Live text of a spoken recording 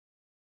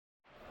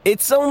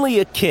It's only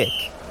a kick,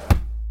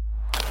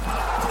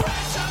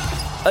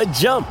 a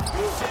jump,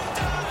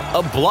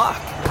 a block.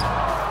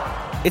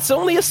 It's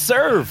only a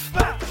serve.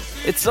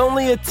 It's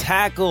only a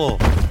tackle,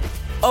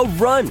 a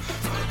run.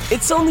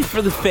 It's only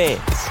for the fans.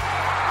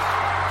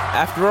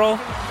 After all,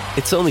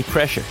 it's only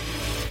pressure.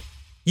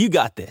 You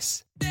got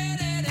this.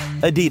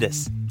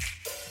 Adidas.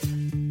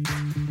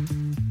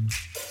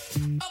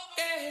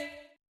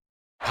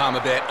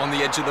 Palmerbet on the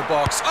edge of the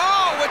box.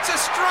 Oh, it's a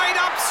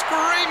straight-up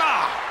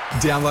screamer!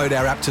 Download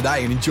our app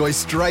today and enjoy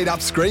straight-up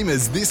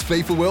screamers this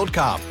FIFA World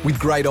Cup with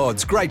great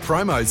odds, great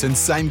promos and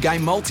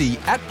same-game multi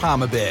at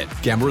Palmerbet.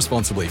 Gamble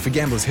responsibly. For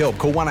Gamblers' Help,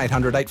 call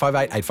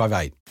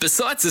 1-800-858-858.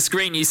 Besides the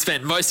screen you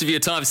spent most of your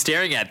time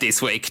staring at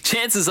this week,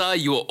 chances are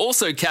you are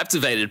also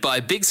captivated by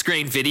a big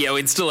screen video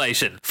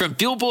installation. From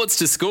billboards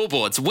to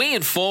scoreboards, we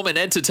inform and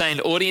entertain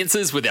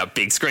audiences with our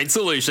big screen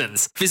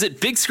solutions.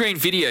 Visit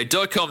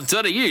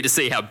bigscreenvideo.com.au to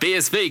see how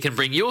BSV can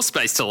bring your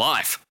space to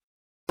life.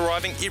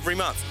 Arriving every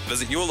month.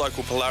 Visit your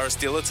local Polaris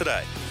dealer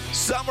today.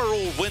 Summer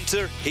or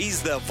winter,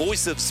 he's the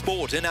voice of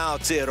sport in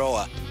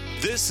Aotearoa.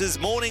 This is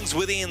Mornings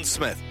with Ian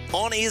Smith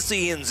on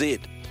SENZ.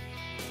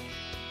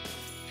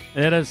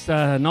 It is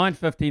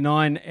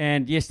 9:59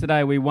 and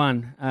yesterday we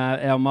won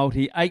our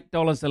multi,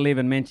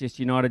 $8.11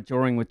 Manchester United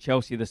drawing with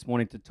Chelsea this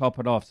morning to top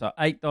it off. So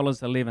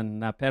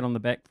 $8.11, pat on the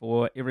back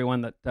for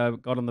everyone that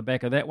got on the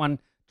back of that one.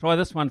 Try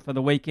this one for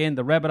the weekend.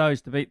 The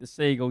Rabbitohs to beat the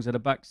Seagulls at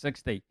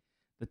 $1.60.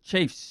 The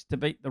Chiefs to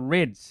beat the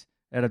Reds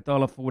at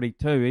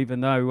 $1.42, even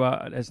though,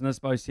 as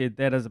Nisbo said,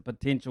 that is a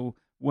potential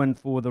win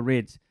for the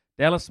Reds.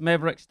 Dallas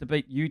Mavericks to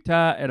beat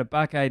Utah at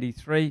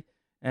 $1.83,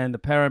 and the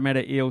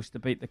Parramatta Eels to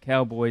beat the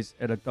Cowboys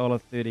at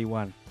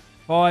 $1.31.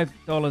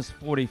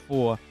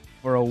 $5.44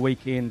 for a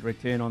weekend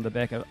return on the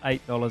back of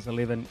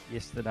 $8.11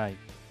 yesterday.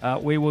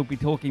 We will be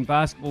talking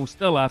basketball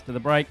still after the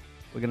break.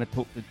 We're going to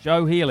talk to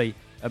Joe Healy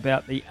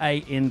about the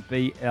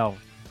ANBL.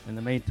 In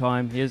the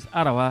meantime, here's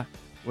Aroha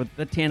with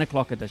the 10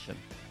 o'clock edition.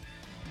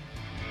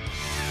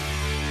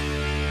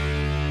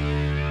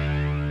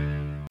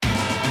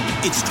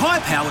 It's Tyre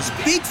Power's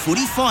Big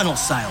Footy Final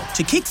Sale.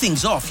 To kick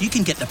things off, you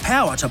can get the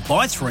power to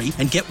buy 3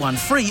 and get 1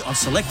 free on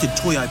selected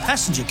Toyo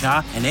passenger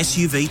car and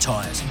SUV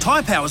tyres.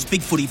 Tyre Power's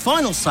Big Footy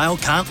Final Sale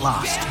can't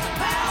last.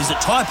 Visit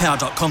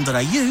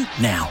tyrepower.com.au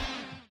now.